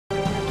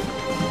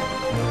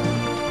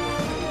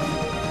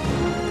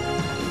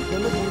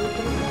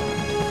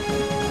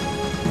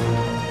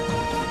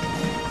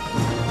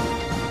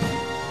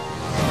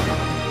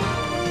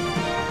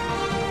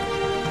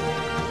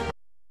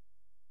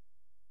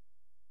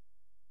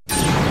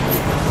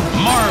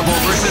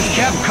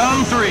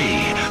Capcom 3.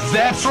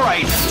 That's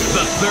right,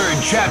 the third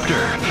chapter.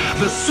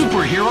 The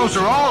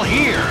superheroes are all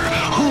here.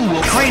 Who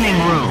will training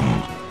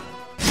room?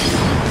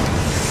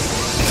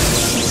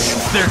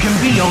 There can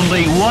be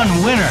only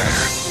one winner.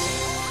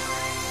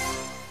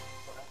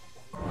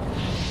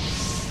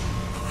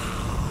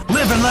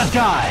 Live and let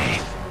die.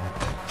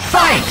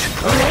 Fight!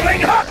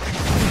 Rolling hook!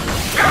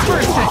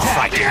 First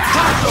attack!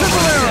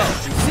 Triple arrow!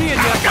 Seeing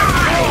ya!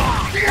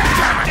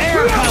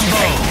 Air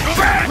combo!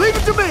 Leave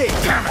it to me!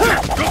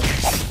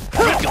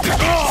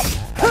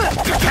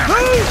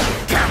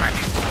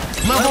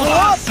 Level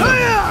up!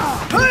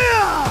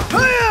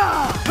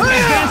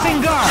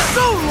 Advancing guard!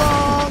 So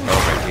long!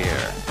 Over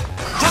here.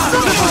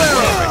 Triple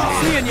arrow!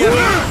 Seeing ya!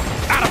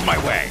 Out of my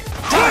way.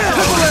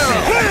 Triple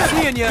arrow!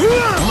 Seeing ya!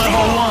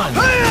 Level 1!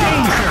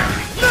 Danger!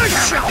 Nice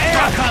shot!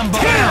 Air combo!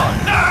 Down!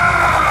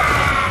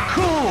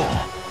 Cool!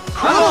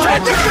 Cool! Air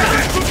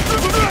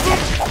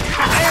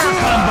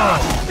combo!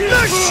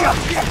 Nice shot!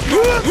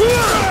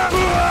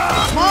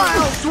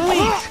 Smile!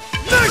 Sweet!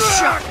 Nice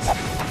shot!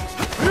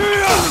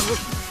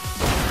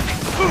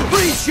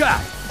 Free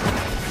shot!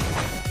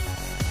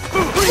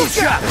 Free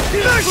shot!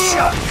 Nice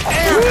shot!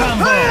 Air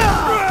combo!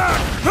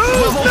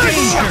 Level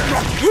danger!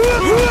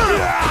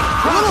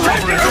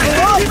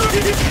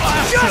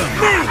 Just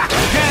me!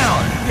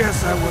 Down! Guess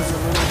I was a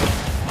little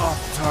off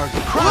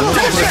target.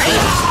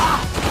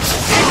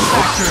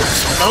 X-Factor!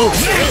 Oh,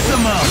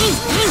 Maximum!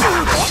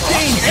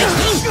 Danger!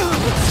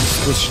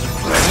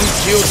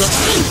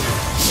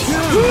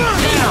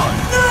 Down!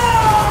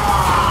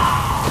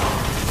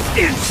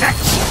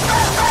 Insect!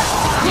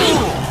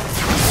 Cool!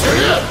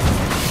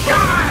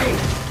 Die!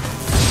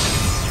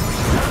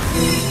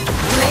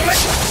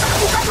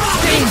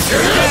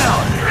 Danger!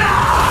 Down!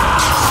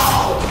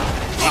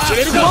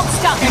 Won't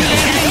stop me.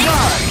 Advancing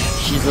guard!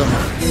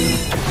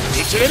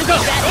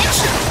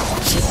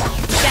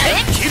 That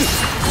it?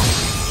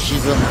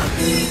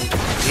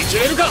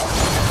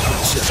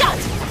 Shot!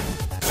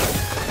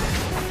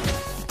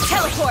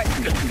 Teleport!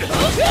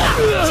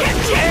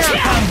 Air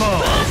combo!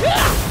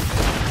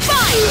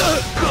 Fine!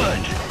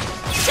 Good!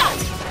 Shot!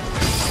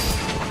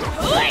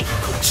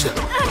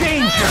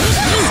 Danger!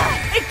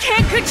 I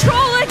can't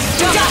control it!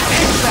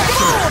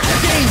 X-Factor!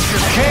 Danger!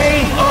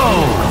 KO!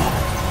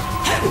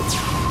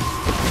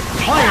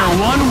 Player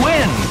 1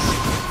 wins!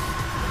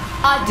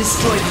 I've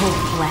destroyed whole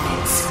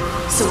planets,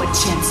 so what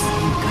chance have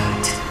you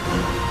got?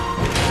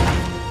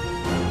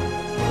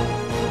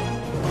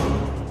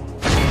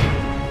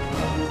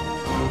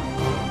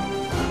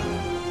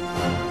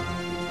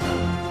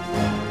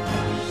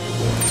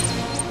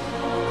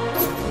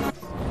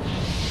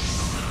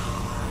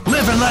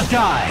 Live and let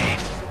die!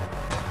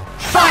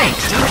 Fight!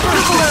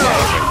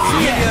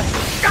 Yeah.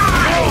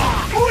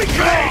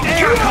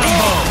 Air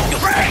combo!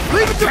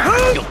 Leave it to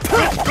who?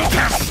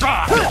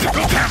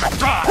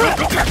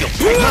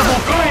 Level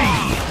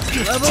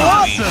 3! Level up!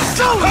 Awesome!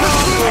 So long!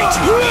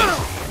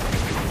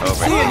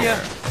 over Seeing here.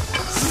 ya!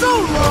 So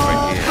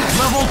long!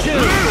 Level 2!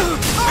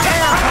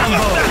 Air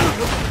combo!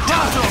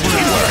 Crossover!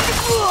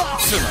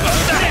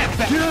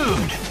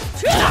 Dude!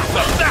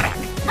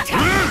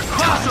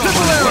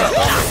 Crossover!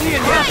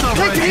 Seeing ya! Crossover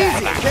Take it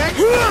easy, attack!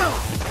 okay?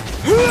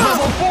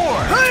 Level 4!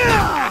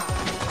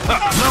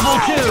 Level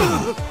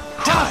 2!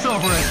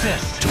 Crossover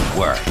assist!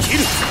 Work.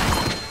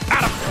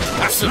 Out of.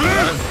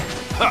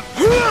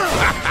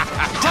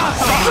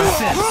 Crossover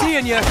assist!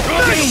 Seeing ya!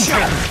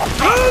 Danger!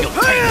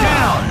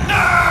 Down!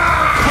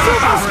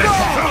 Crossover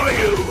attack!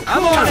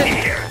 I'm on it!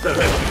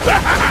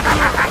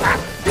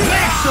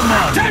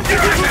 Maximum!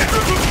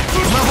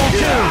 Level 2!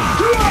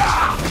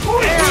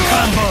 Air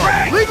combo!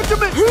 Leave it to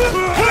me!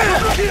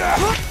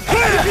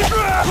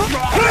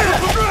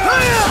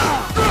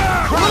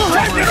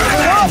 Crossover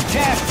attack!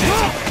 Fantastic!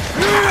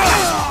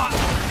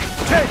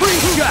 Free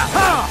shot!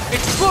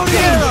 Exploding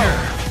arrow!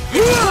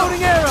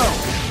 Exploding arrow!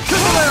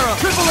 Triple arrow!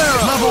 Triple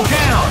arrow! Level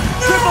down!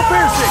 Triple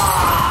piercing!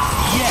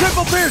 Yes!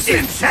 Triple piercing!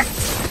 Insect!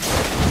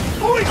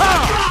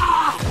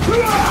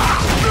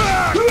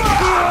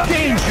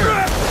 Danger!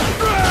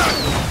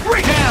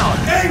 Down!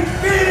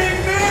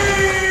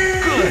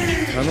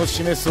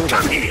 Good!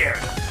 Come here!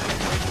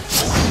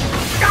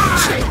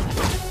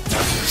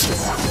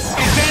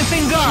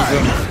 Advancing guard!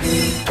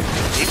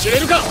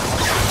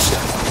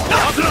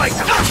 Not like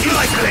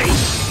likely!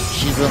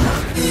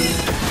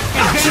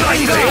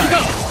 Advancing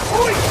guard!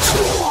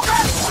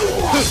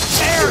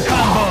 Air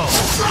combo!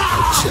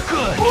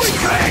 Good!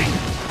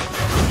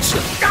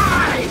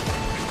 Die!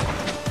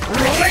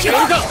 Rolling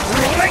hook!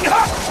 Rolling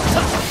hook!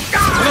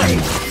 Die!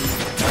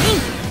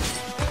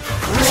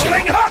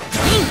 Rolling hook!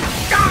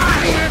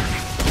 Die!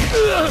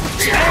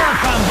 Air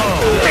combo!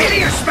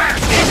 Meteor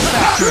smash!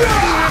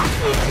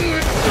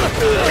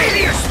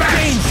 Meteor smash!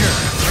 Danger!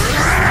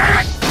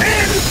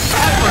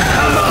 Upper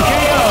combo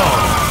KO!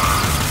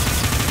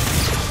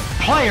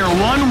 Player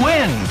 1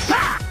 wins!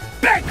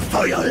 Beg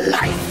for your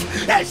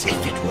life, as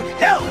if it would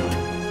help!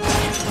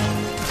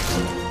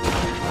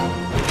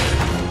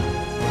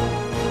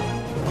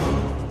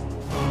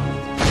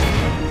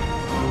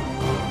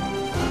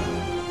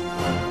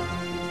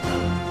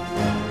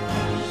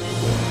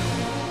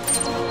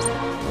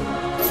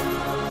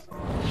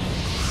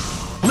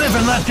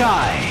 and let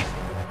die.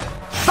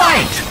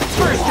 Fight!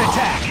 First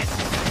attack.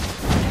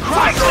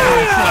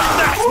 Crossover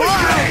attack.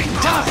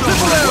 Toss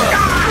over.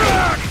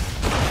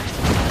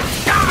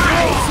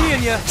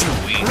 Seeing ya!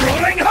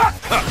 Rolling hook!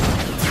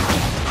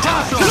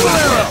 Toss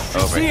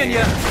over. Seeing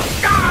ya!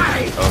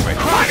 Over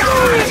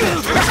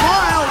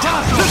Smile!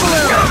 Toss over.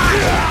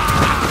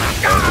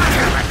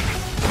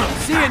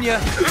 Seeing ya!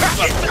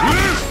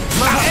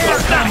 Air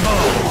combo.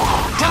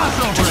 Toss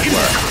over. Seeing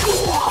ya!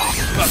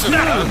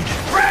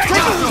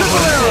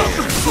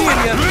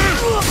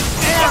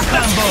 Air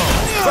combo.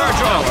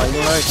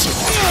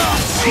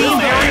 Team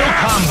aerial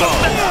combo.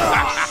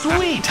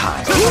 Sweet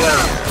time.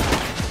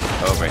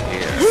 Over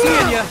here.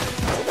 Seeing ya!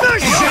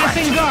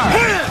 Advancing guard.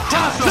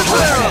 Toss over.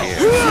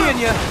 Seeing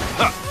ya!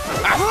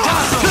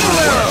 Toss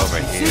over.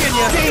 Over here. Seeing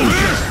ya!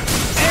 Danger.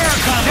 Air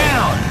combo.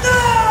 Down.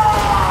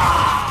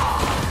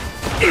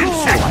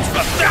 Insect!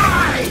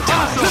 Die!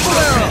 Toss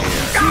over.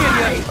 Seeing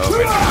ya! Over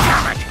here.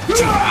 Damn it! Too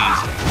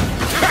easy.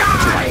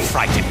 Do I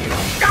frighten you?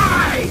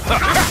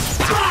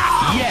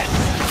 Yes.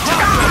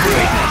 Toss over.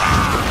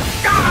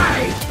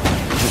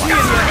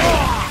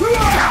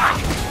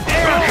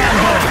 Air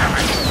combo.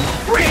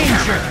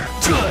 Danger.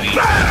 Good.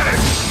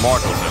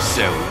 Mortals are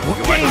so...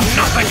 You are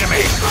nothing to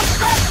me!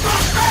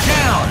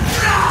 Down.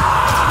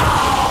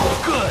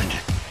 Good.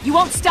 You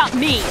won't stop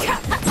me!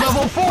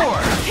 Level 4.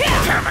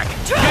 Damn it!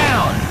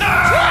 Down.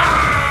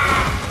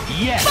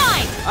 Yes.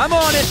 Fine! I'm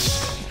on it!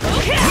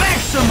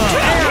 Maximum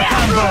air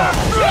combo.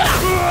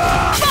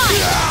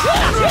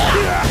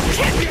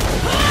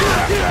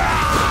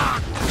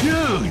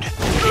 Dude.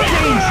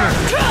 Danger.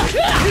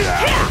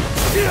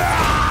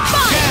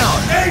 Down.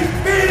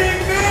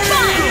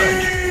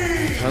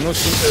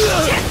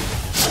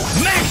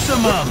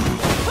 Maximum.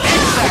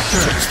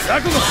 X-Factor.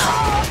 Teleport!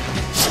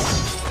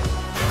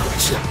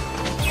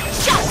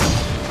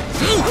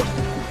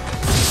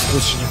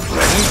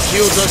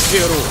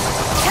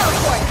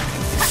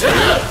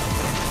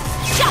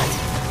 Shot!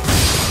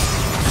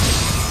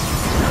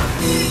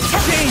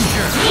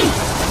 Danger.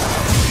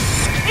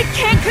 It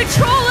can't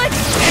control it!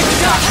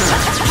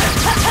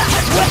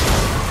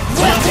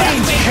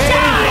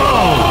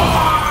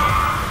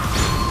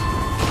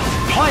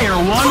 Player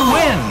 1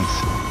 wins.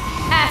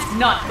 Ask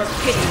not for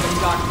pity in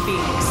Dark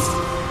Phoenix.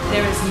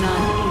 There is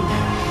none in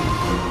there.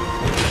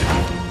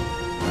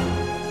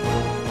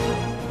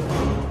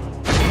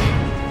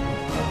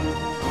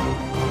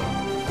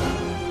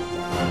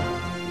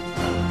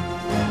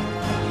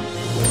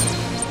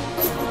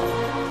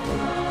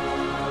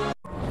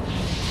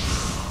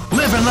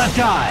 Live and let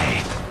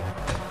die.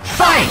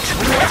 Fight!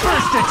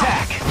 First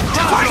attack.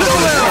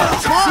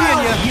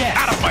 Seeing ya! Yes.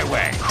 Out of my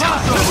way!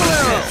 Toss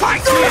over.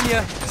 Fight! Seeing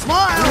ya!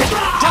 Smile!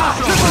 Toss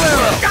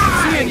over.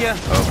 Seeing ya!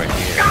 Over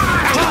here.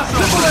 Toss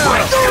over.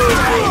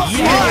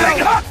 Yes.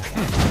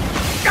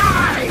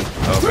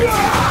 Over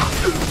here.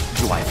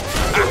 Do I...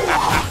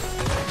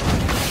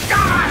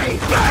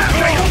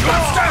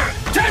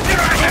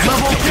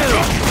 Level 2.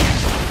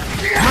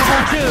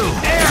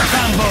 Air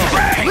combo.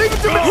 Leave it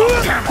to me!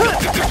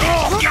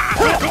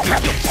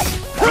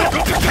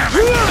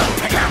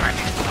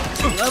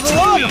 Level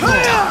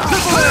up!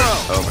 Triple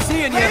arrow!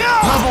 Seeing ya!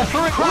 Level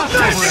 3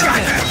 crossover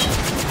attack.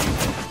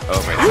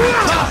 Over here.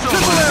 Toss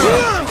Triple over.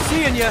 arrow!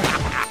 Seeing ya!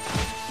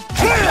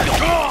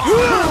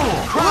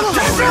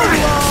 Crossover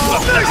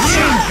attack.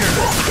 Danger.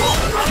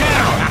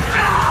 Down.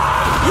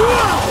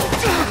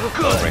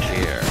 Over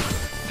here.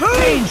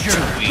 Danger.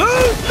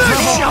 Level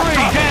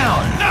 3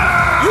 down.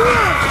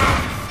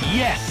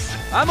 Yes.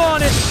 I'm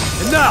on it!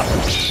 Enough!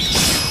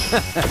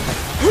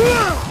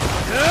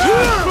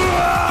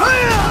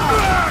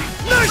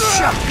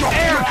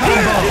 Air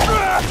combo.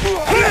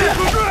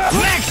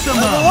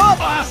 Maximum.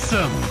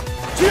 Awesome.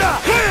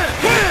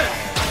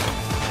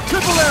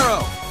 Triple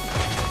arrow!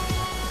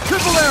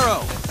 Triple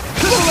arrow!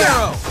 Triple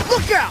arrow!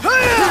 Look out!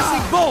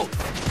 Piercing bolt!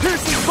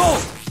 Piercing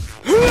bolt!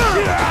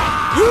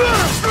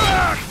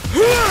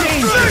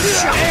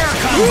 Danger. Air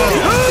combo.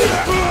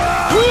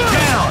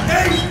 Down.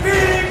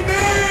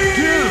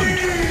 Dude.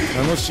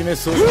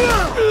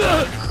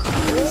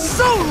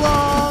 So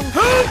long!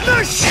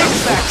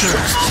 X-Factor.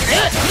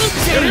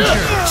 Danger.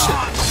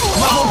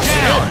 Level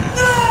down.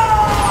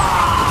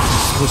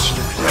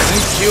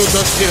 You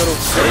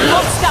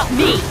won't stop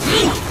me!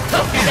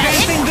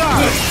 Advancing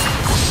guard.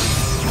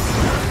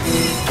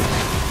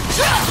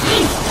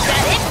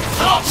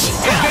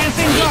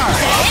 Advancing guard.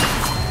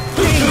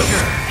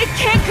 Danger. It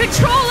can't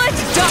control it!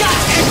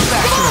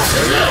 X-Factor.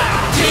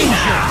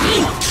 Danger.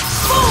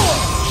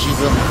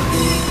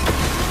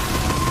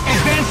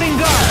 Advancing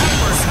guard.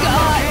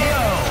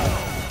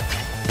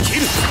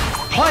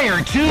 Player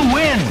 2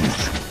 wins.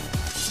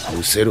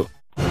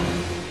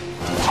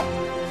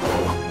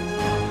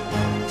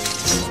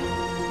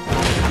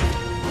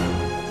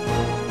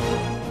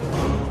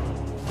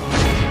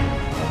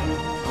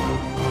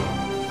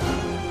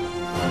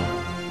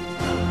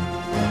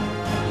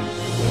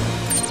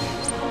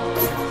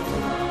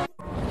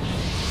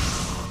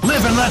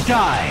 Live and let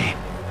die.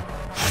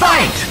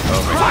 Fight!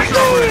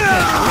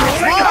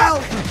 Smile!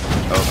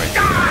 Over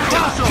here.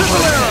 Toss over.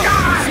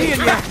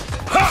 Seeing ya!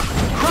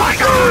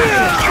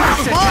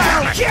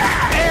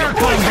 Air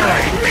combo!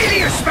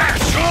 Meteor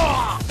smash!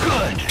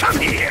 Good! Come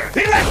here!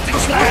 Electric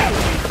slam!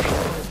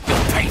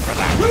 You'll pay for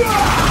that! You'll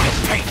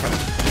pay for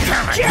that!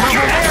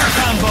 Air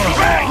combo!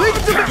 Leave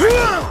it to me!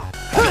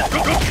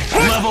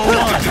 Level 1!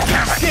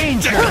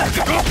 Danger!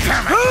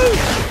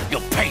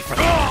 You'll pay for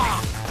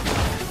that!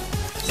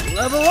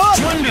 Level up!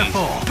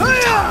 Wonderful!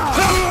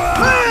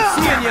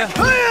 Seeing ya!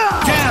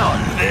 Down!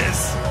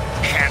 This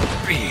can't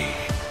be!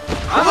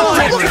 I'm gonna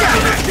take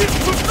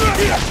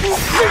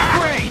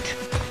Great!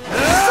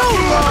 so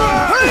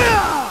long!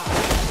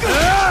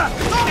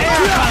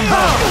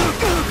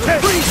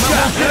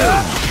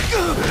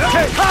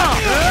 Air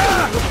combo!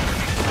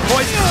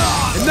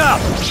 Poison!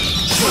 Enough!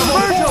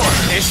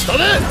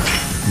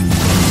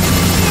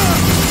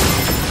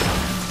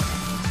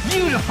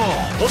 Beautiful!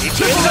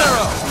 Triple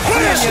arrow!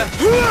 Seeing ya!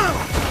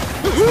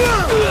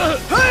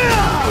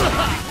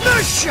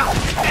 Nice shot!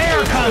 Air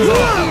combo!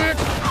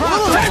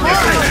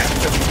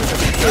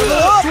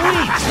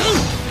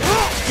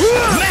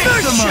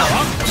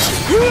 Maximum!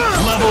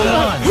 Level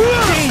 1!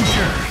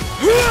 Danger!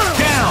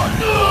 Down!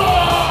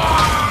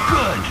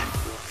 Good!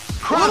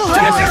 Cross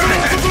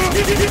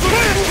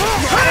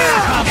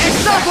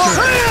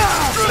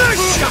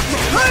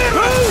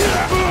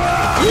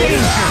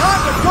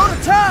Go to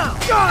town!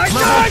 Die!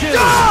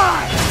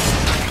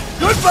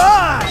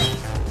 Goodbye!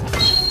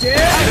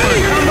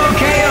 Combo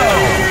KO!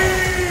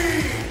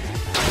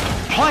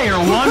 Player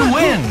 1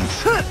 wins!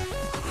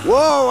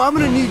 Whoa, I'm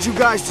gonna need you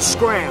guys to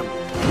scram.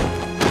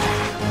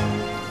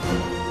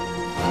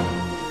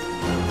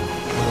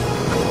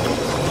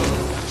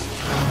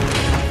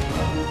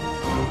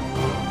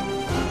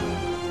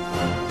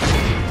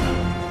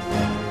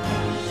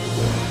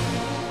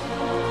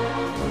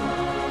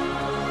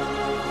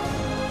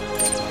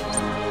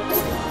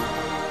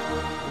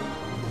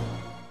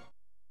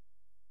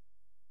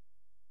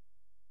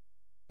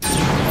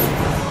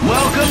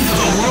 Welcome to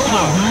the world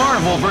of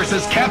Marvel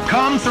vs.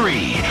 Capcom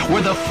 3,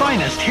 where the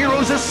finest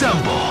heroes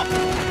assemble.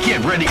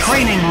 Get ready,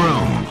 training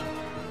room.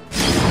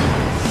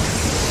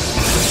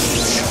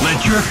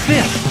 Let your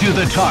fist do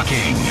the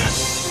talking.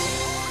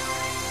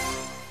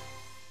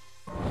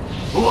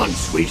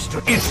 Once we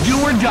stood... It's do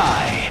or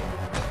die.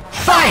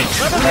 Fight!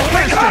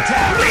 First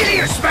attack!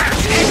 Meteor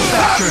smash!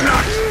 Interceptor!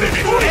 Not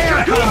finished!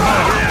 Air combo!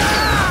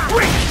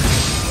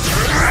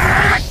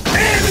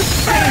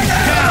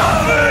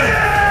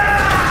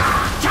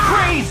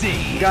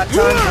 Crazy! Got time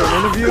for an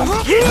interview?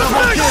 Level 2!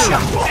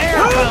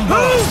 Air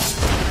combo!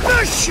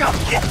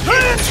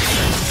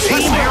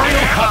 Team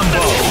aerial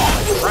combo!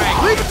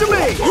 Leave it to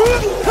me!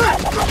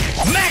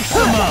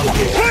 Maximum!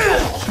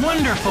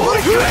 Wonderful!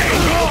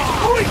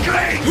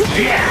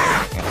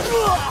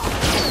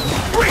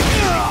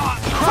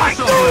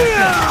 Crossover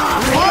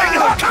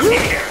attack! Come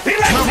here!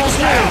 Level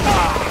 2!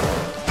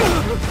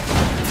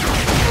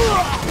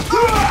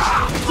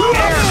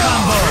 Air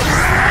combo!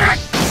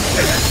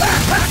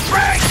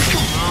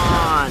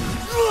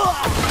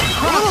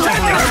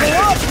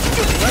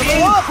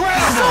 Level up!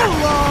 So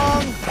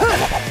long!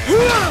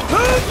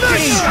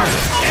 Danger!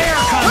 Air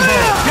combo!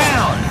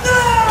 Down!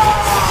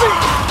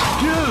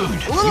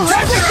 Dude! Little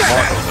hectic!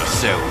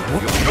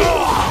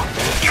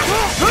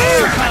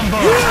 Air combo!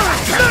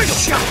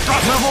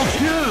 Level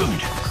 2!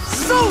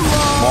 So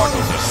long!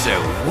 Mortals are so...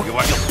 You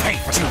are to pay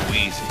for too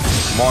easy.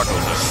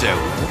 Mortals are so...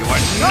 You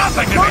are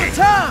nothing to Go me. to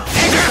town!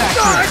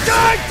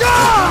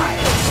 Die!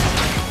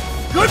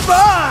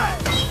 Goodbye!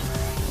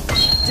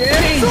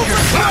 Danger!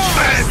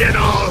 Abandon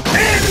all!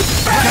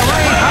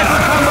 Delay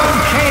hyper combo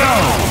KO!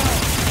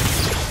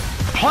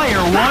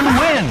 Player 1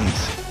 wins!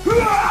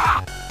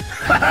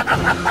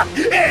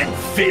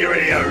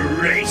 Inferior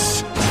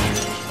race!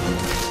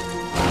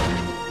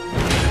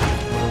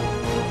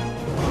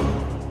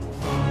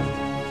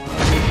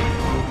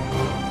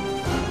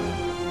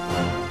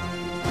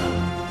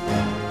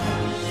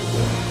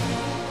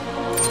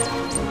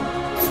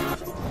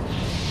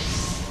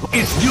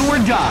 It's do or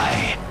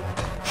die!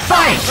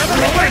 Fight!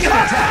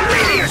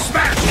 Meteor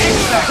smash!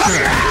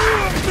 Interceptor!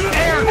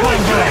 Air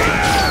combo!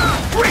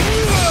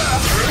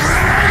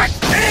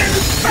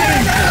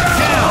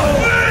 Down!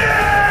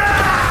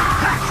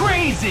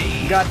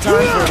 Crazy! Got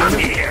time for Come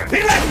here!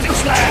 Electric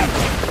slam!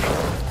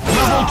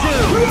 Level 2!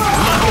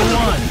 Level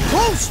 1!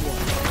 close one!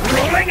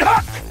 Rolling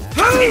hook!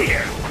 Come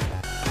here!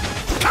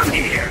 Come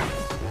here!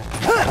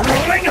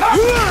 Rolling hook!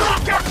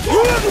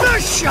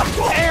 Nice shot!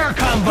 Air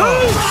combo!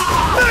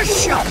 Nice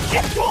shot!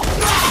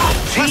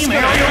 Team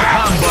aerial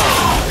combo!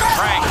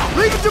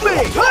 Leave it to me!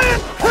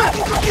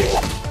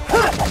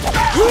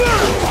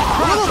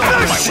 Little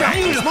nice shot!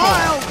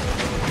 Smile!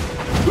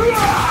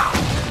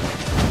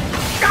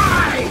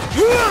 Die!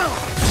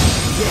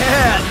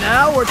 Yeah,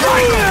 now we're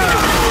talking!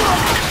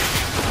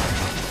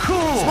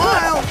 Cool!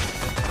 Smile!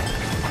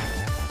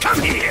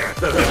 Come here!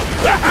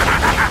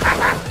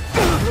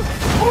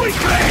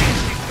 Weakling!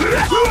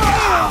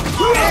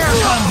 Air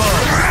combo!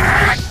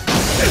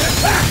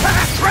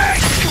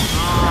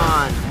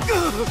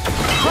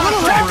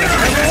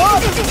 Level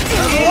up!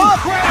 Level up!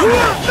 Incredible!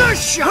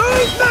 Nice shot!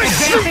 Nice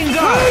shot! Advancing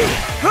guard!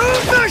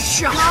 Nice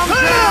shot!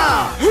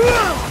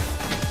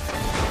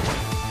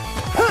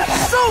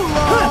 So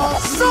long!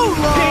 So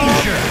long!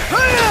 Danger!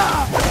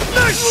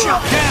 Nice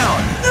shot! Down!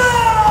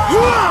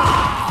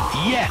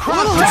 Yeah!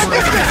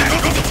 Crossover!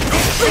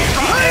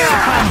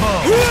 Combo!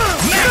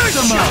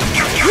 Maximum!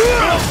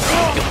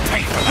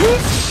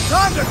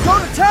 Time to go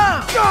to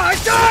town! Die!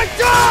 Die!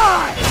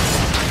 Die!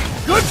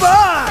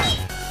 Goodbye!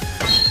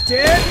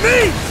 Dead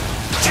meat!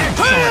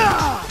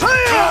 Excellent!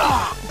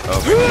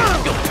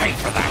 You'll pay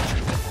for that.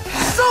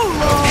 So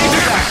long!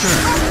 Factor!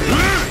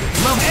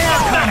 Love air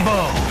combo!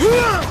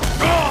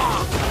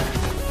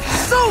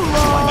 So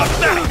long!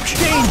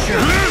 Danger!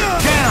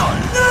 Down!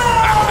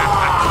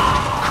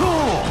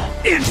 Cool!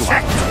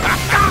 Insect!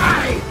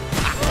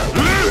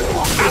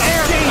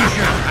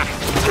 Danger!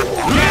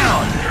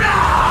 Down!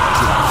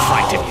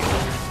 Frighten you.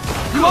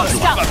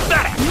 Stop!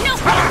 No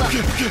problem!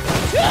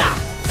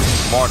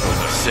 Mortals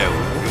are so. You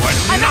are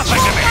I'm at nothing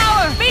full to me.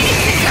 power! Phoenix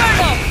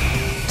Eternal!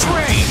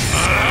 Train!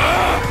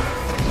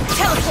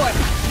 Teleport!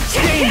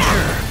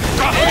 Danger!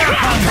 Air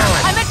combo!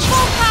 I'm at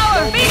full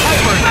power! Phoenix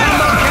Hyper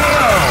combo Eternal!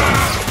 KO!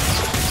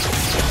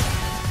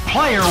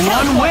 Player 1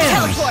 wins!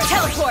 Teleport!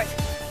 Teleport!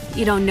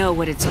 You don't know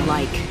what it's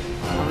like.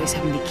 Always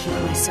having to keep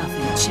myself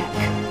in check.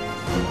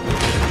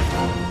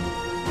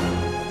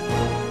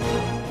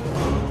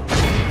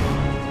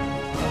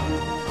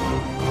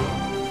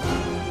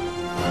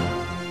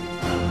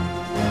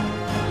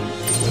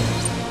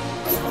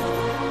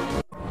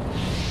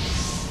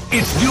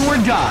 It's do or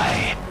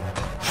die.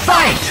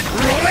 Fight!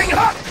 Rolling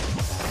hook!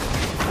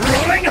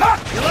 Rolling hook!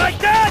 You like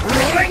that?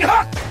 Rolling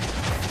hook!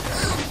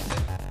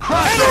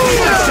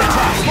 Crossover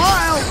attack!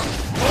 Smile!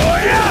 Oh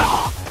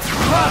yeah!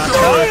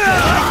 Crossover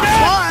attack!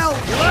 Smile!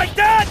 You like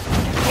that?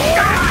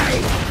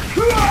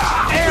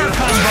 Air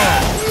combo!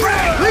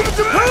 Leave it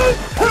to poop!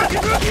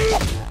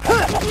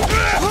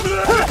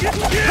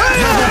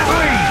 Level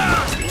 3!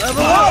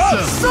 Level up!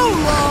 Awesome! So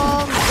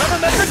long!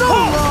 So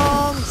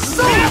long!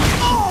 So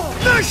long!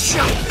 Nice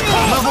shot!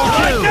 Level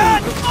 2!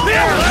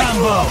 Air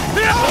combo!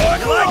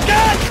 You like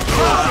that?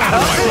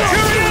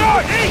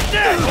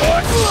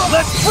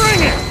 Let's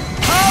bring it!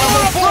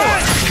 Level 4!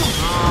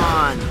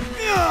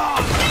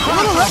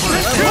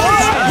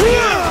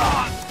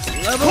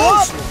 Level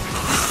up!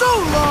 So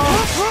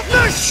long!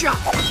 Nice shot!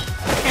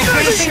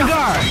 Advancing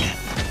guard!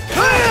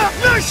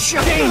 Nice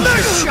shot!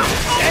 Nice shot!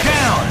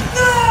 Down!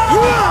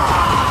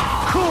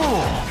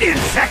 Cool!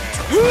 Insect!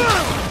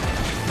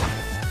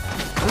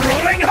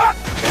 Rolling hook!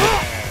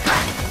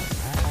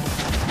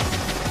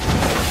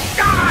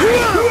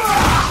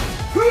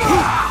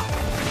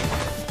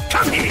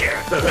 Come here!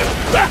 Air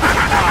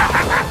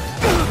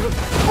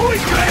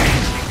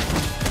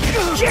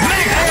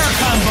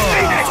combo!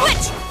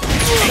 Switch!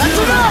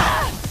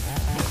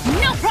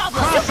 No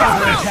problem!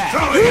 Crossover attack!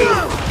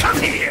 Come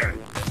here!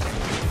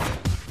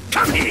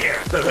 Come here!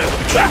 Air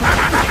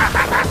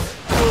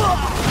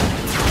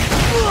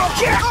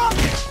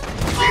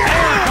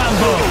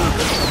combo!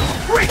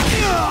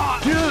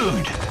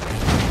 Dude!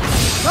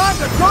 Time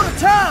to go to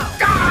town!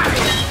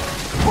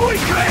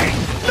 Poison!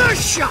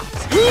 Nice shot!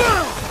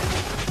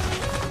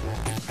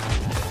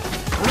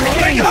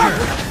 Danger!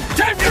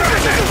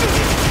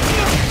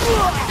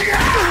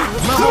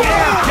 Level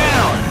air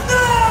down!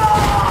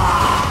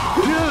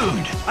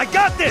 Dude! I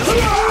got this!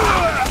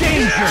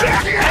 Danger!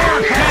 Air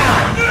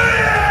down!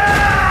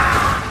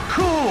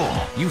 Cool!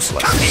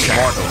 Useless.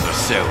 Mortals are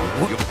so.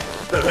 Poison!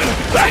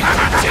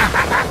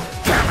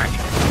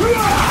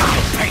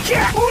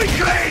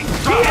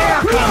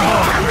 Air combo!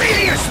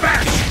 Meteor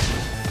smash!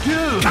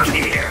 Dude! Come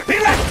here!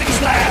 Elastic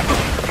slab!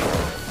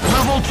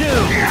 Level 2!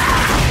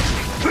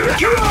 Air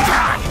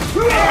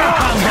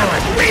combo!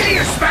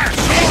 Meteor smash!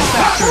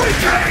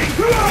 Poison!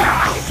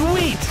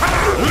 Sweet!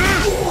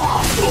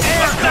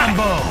 Air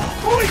combo!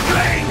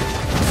 Poison!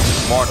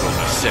 Mortals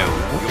are so.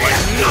 You are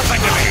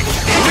nothing to me!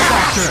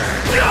 Factor!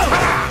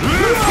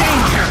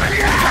 Danger!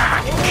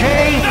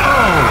 KO!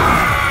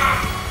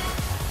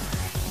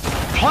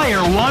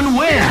 Player 1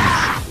 wins!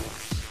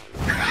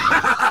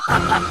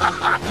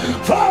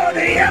 For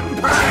the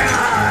Empire!